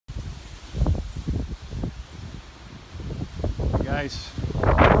guys.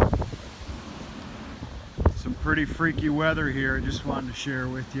 Some pretty freaky weather here. I just wanted to share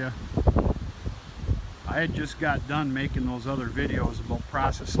with you. I had just got done making those other videos about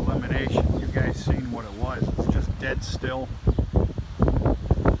process elimination. You guys seen what it was. It's just dead still.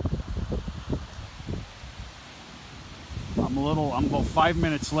 I'm about 5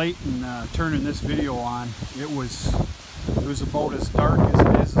 minutes late in turning this video on. It was about as dark as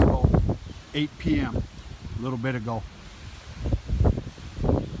it is about 8 p.m. a little bit ago.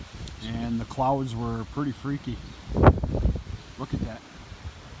 And the clouds were pretty freaky. Look at that.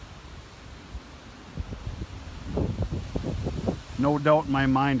 No doubt in my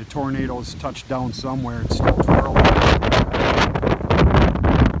mind a tornado's touched down somewhere. It's still twirling.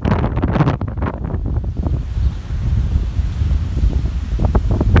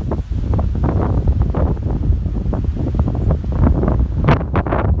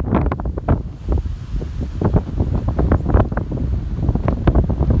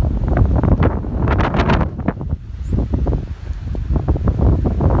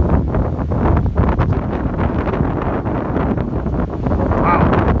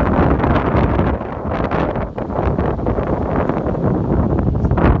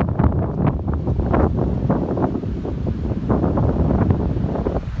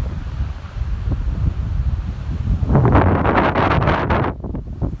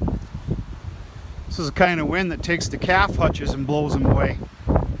 This is the kind of wind that takes the calf hutches and blows them away.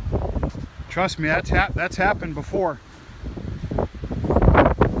 Trust me, that's happened before.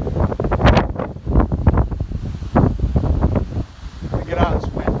 Get out of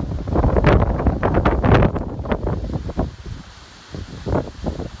this wind.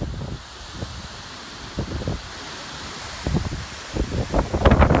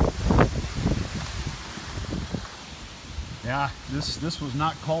 Yeah, this was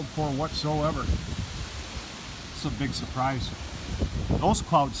not called for whatsoever. It's a big surprise. Those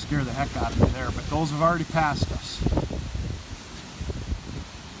clouds scare the heck out of me there, but those have already passed us.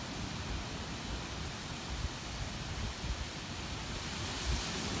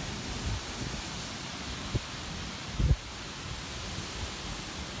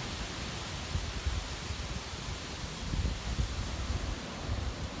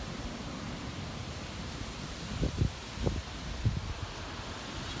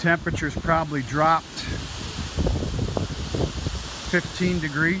 Temperatures probably dropped 15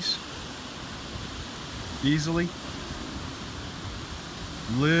 degrees easily.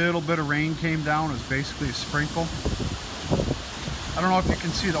 Little bit of rain came down. It was basically a sprinkle. I don't know if you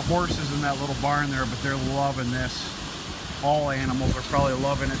can see the horses in that little barn there, but they're loving this. All animals are probably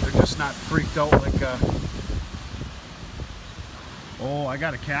loving it. They're just not freaked out like oh, I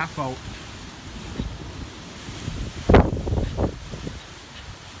got a calf out.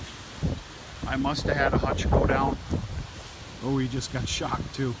 I must have had a hutch go down. Oh, he just got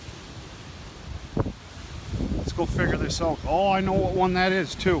shocked too. Let's go figure this out. Oh, I know what one that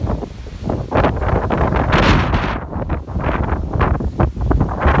is too.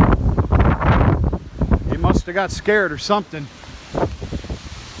 He must have got scared or something. I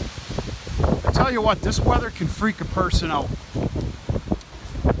tell you what, this weather can freak a person out.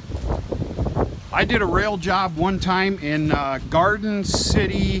 I did a rail job one time in Garden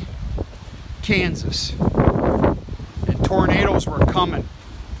City, Kansas. Tornadoes were coming.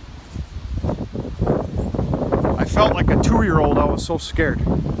 I felt like a 2-year-old. I was so scared.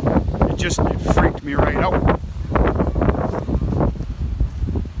 It freaked me right out.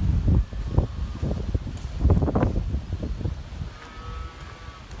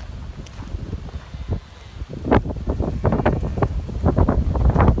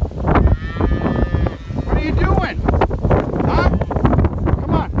 What are you doing? Huh?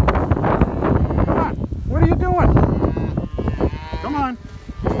 Come on. Come on. What are you doing? Come on.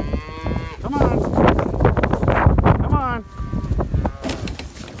 Come on. Come on.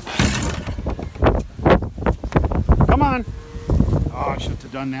 Come on. Oh, I shouldn't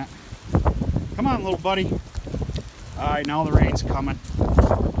have done that. Come on, little buddy. All right, now the rain's coming.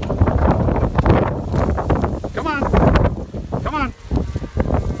 Come on. Come on.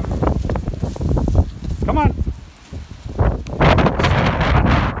 Come on. Come on.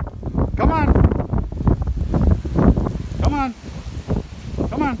 Come on. Come on.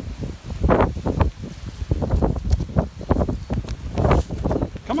 Come on.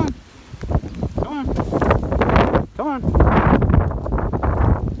 Come on. Come on.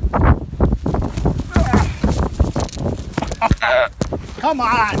 Come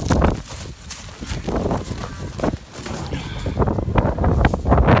on.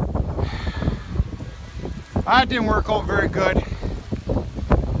 That didn't work out very good.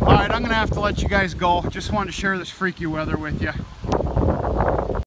 Alright, I'm going to have to let you guys go. Just wanted to share this freaky weather with you.